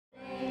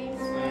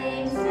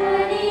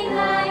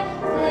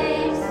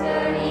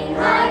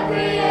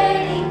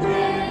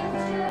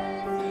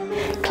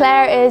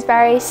Claire is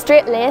very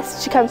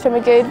straight-laced. She comes from a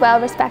good,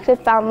 well-respected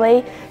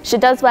family. She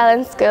does well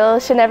in school.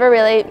 She never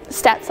really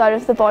steps out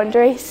of the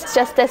boundaries. It's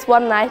just this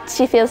one night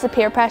she feels the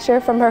peer pressure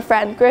from her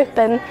friend group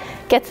and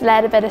gets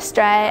led a bit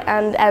astray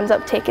and ends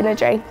up taking a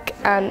drink,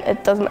 and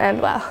it doesn't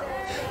end well.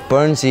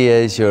 Burnsy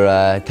is your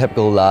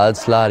typical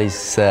lad's lad.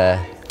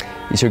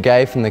 He's your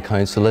guy from the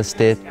council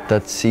estate.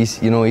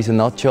 He's a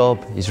nut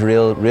job. He's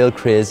real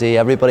crazy.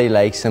 Everybody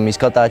likes him. He's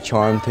got that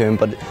charm to him,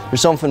 but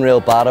there's something real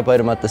bad about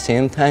him at the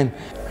same time.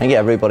 I think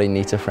everybody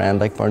needs a friend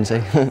like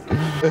Burnsy.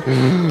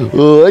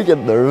 Oh, I get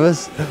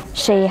nervous.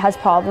 She has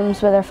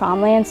problems with her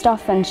family and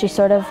stuff, and she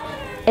sort of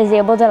is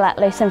able to let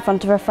loose in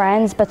front of her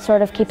friends, but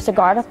sort of keeps her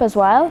guard up as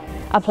well.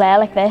 A play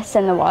like this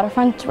in the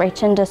waterfront,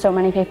 reaching to so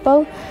many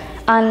people,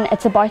 and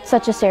it's about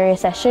such a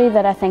serious issue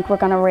that I think we're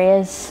going to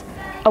raise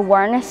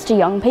awareness to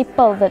young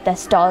people that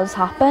this does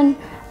happen.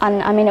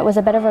 And I mean, it was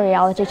a bit of a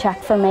reality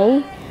check for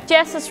me.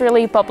 Jess is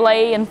really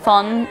bubbly and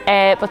fun,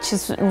 but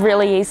she's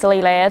really easily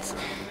led.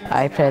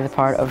 I play the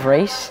part of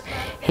Reese.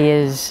 He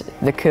is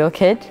the cool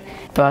kid,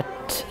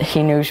 but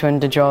he knows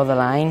when to draw the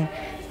line.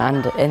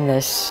 And in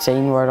this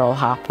scene where it all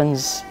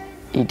happens,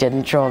 he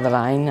didn't draw the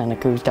line and it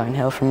goes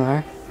downhill from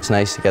there. It's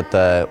nice to get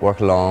to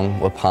work along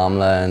with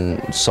Pamela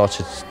and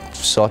such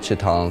a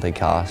talented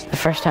cast. The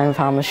first time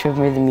Pamela showed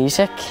me the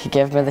music, he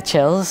gave me the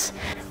chills.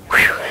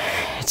 Whew,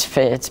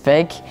 it's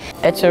big.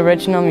 It's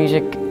original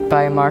music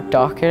by Mark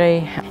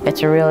Doherty.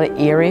 It's a really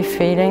eerie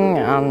feeling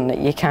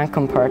and you can't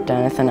compare it to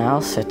anything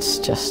else. It's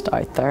just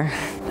out there.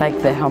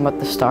 Like the hum at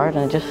the start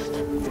and it just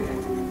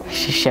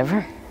makes you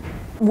shiver.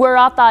 We're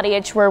at that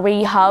age where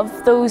we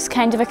have those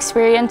kind of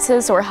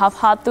experiences or have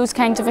had those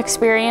kinds of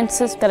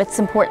experiences, that it's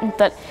important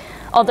that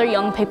other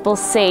young people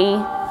see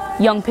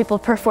young people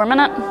performing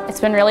it.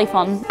 It's been really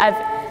fun.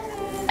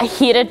 I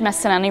hated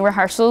missing any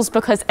rehearsals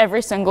because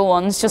every single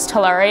one's just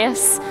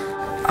hilarious.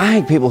 I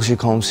think people should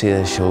come see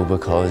this show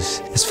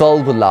because it's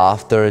filled with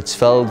laughter, it's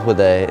filled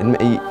with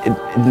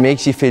it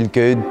makes you feel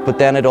good, but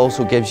then it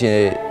also gives you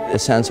a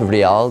sense of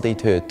reality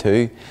to it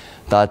too,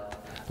 that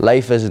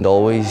life isn't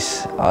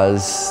always,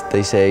 as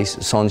they say,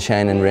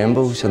 sunshine and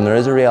rainbows, and there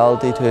is a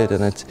reality to it,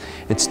 and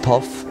it's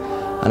tough,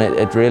 and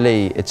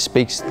it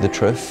speaks the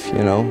truth,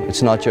 you know.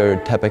 It's not your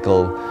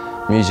typical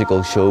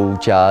musical show,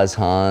 jazz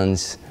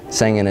hands,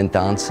 singing and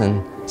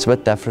dancing. It's a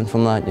bit different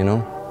from that, you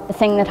know. The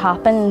thing that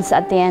happens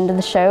at the end of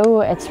the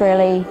show, it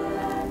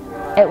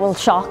will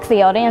shock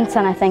the audience,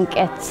 and I think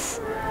it's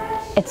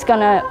going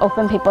to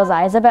open people's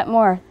eyes a bit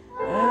more.